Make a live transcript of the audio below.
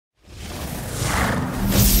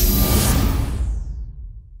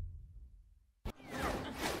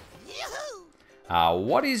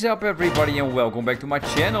What is up everybody and welcome back to my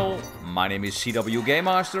channel. My name is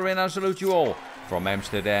ZWGamemaster and I salute you all from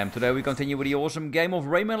Amsterdam. Today we continue with the awesome game of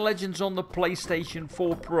Rayman Legends on the PlayStation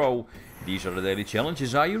 4 Pro. These are the daily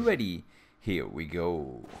challenges, are you ready? Here we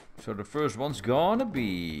go. So the first one's gonna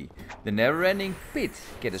be the never-ending pit.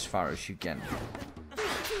 Get as far as you can.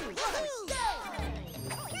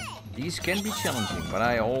 These can be challenging, but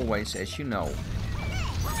I always, as you know,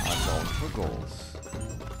 I'm going for goals.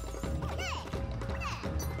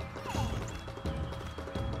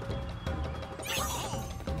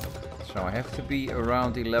 So I have to be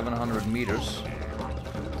around 1100 meters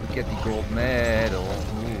to get the gold medal.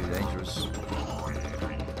 Ooh, dangerous.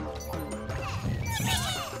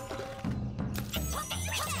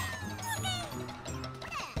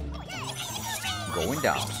 Going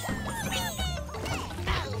down.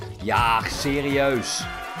 Ja, serieus.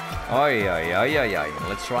 Oi, oi, oi, oi, oi.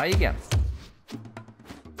 Let's try again.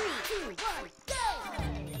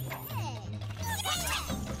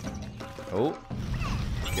 Oh.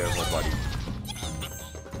 Careful, buddy.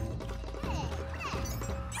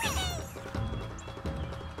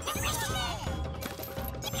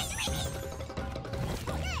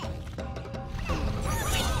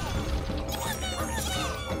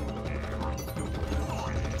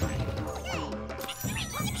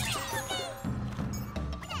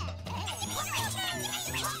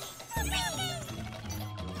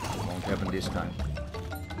 Won't happen this time.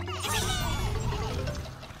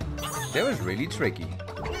 That was really tricky.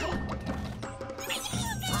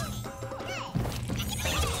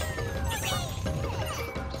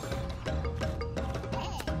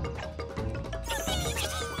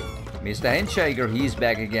 Mr. Handshaker, he's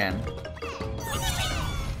back again.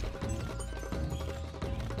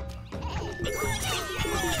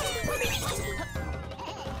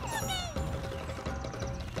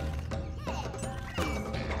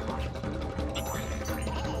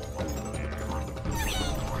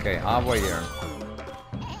 Okay, halfway there.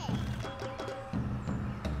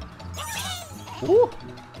 Woo!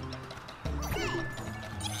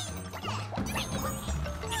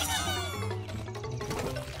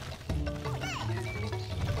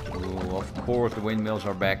 Of course, the windmills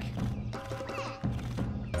are back.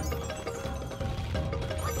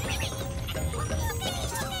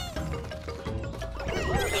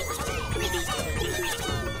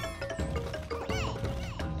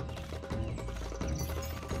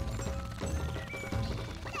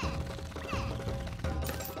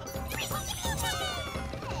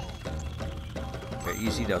 Okay,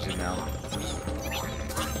 easy does it now.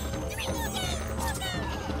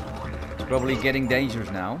 It's probably getting dangerous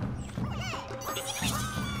now.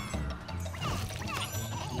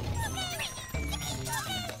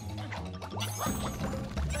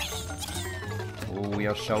 We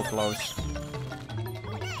are so close.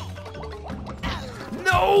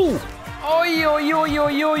 No! Oi, oi, oi,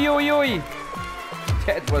 oi, oi, oi, oi.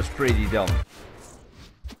 That was pretty dumb.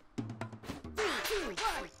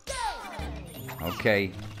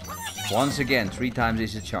 Okay. Once again, 3 times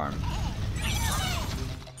is a charm.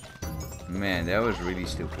 Man, that was really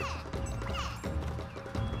stupid.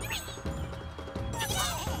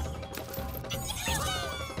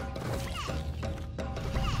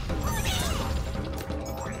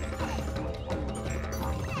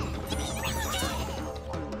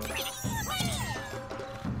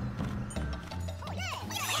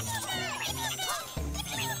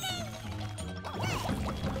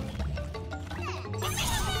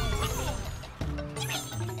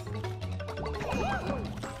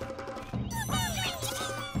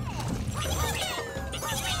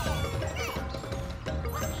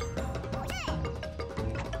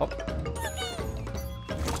 Hop.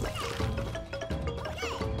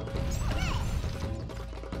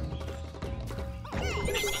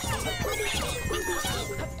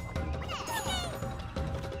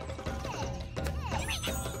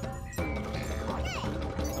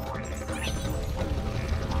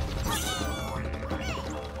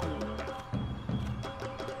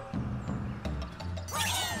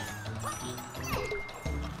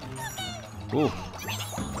 Ooh.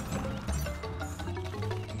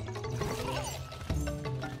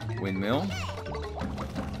 Windmill.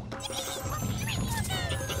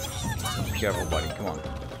 Careful, buddy. Come on.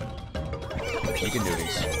 We can do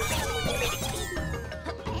this.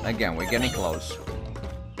 Again, we're getting close.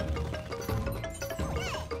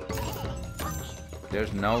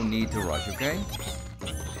 There's no need to rush, okay?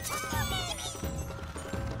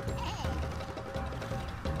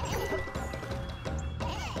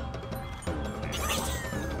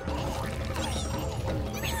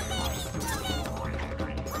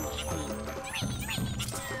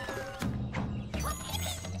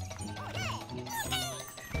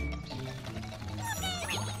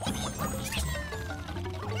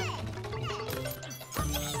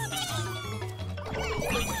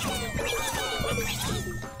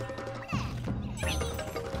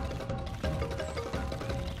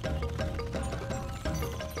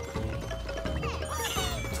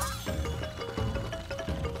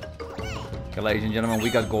 Okay, ladies and gentlemen, we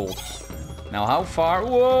got gold. Now, how far?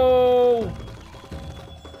 Whoa!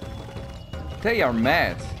 They are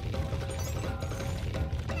mad.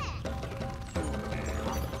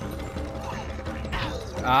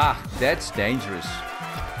 Ah, that's dangerous.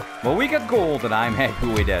 Well, we got gold and I'm happy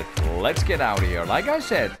with that. Let's get out of here. Like I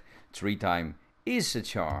said, 3 time is a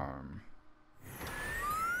charm.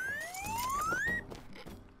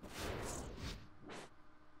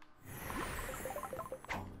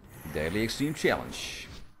 Daily Extreme Challenge.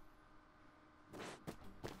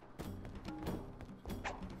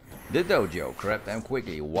 The dojo, grab them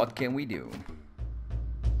quickly. What can we do?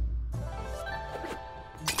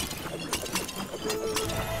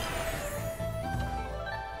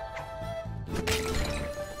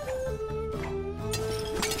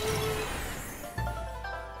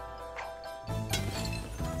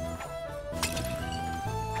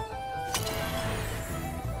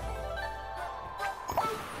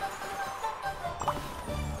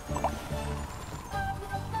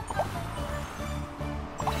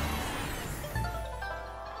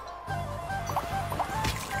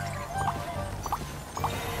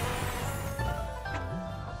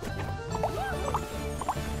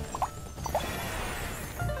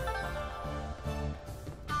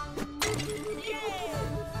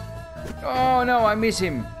 Oh no, I miss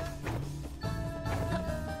him.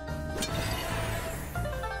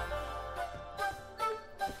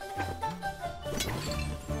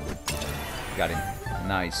 Got him.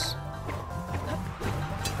 Nice.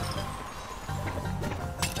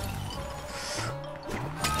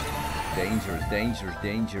 Danger, danger,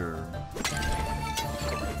 danger.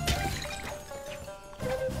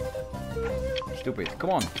 Stupid,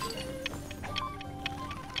 come on.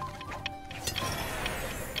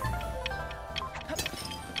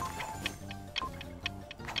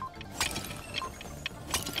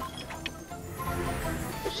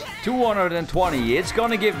 $220, it's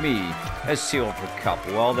gonna give me a silver cup.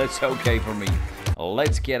 Well, that's okay for me.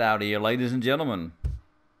 Let's get out of here, ladies and gentlemen.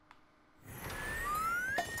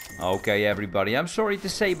 Okay, everybody, I'm sorry to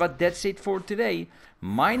say, but that's it for today.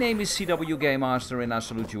 My name is ZWGamemaster and I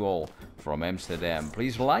salute you all from Amsterdam.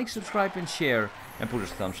 Please like, subscribe and share and put a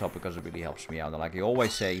thumbs up because it really helps me out. And like I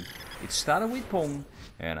always say, it started with Pong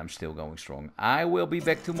and I'm still going strong. I will be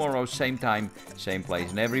back tomorrow, same time, same place.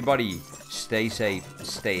 And everybody, stay safe,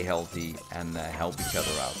 stay healthy and help each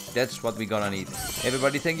other out. That's what we're gonna need.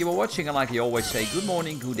 Everybody, thank you for watching. And like I always say, good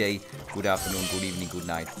morning, good day, good afternoon, good evening, good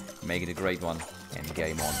night. Make it a great one and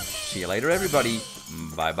game on. See you later, everybody.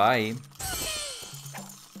 Bye-bye.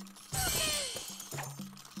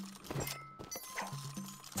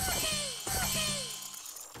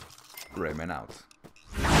 Rayman out.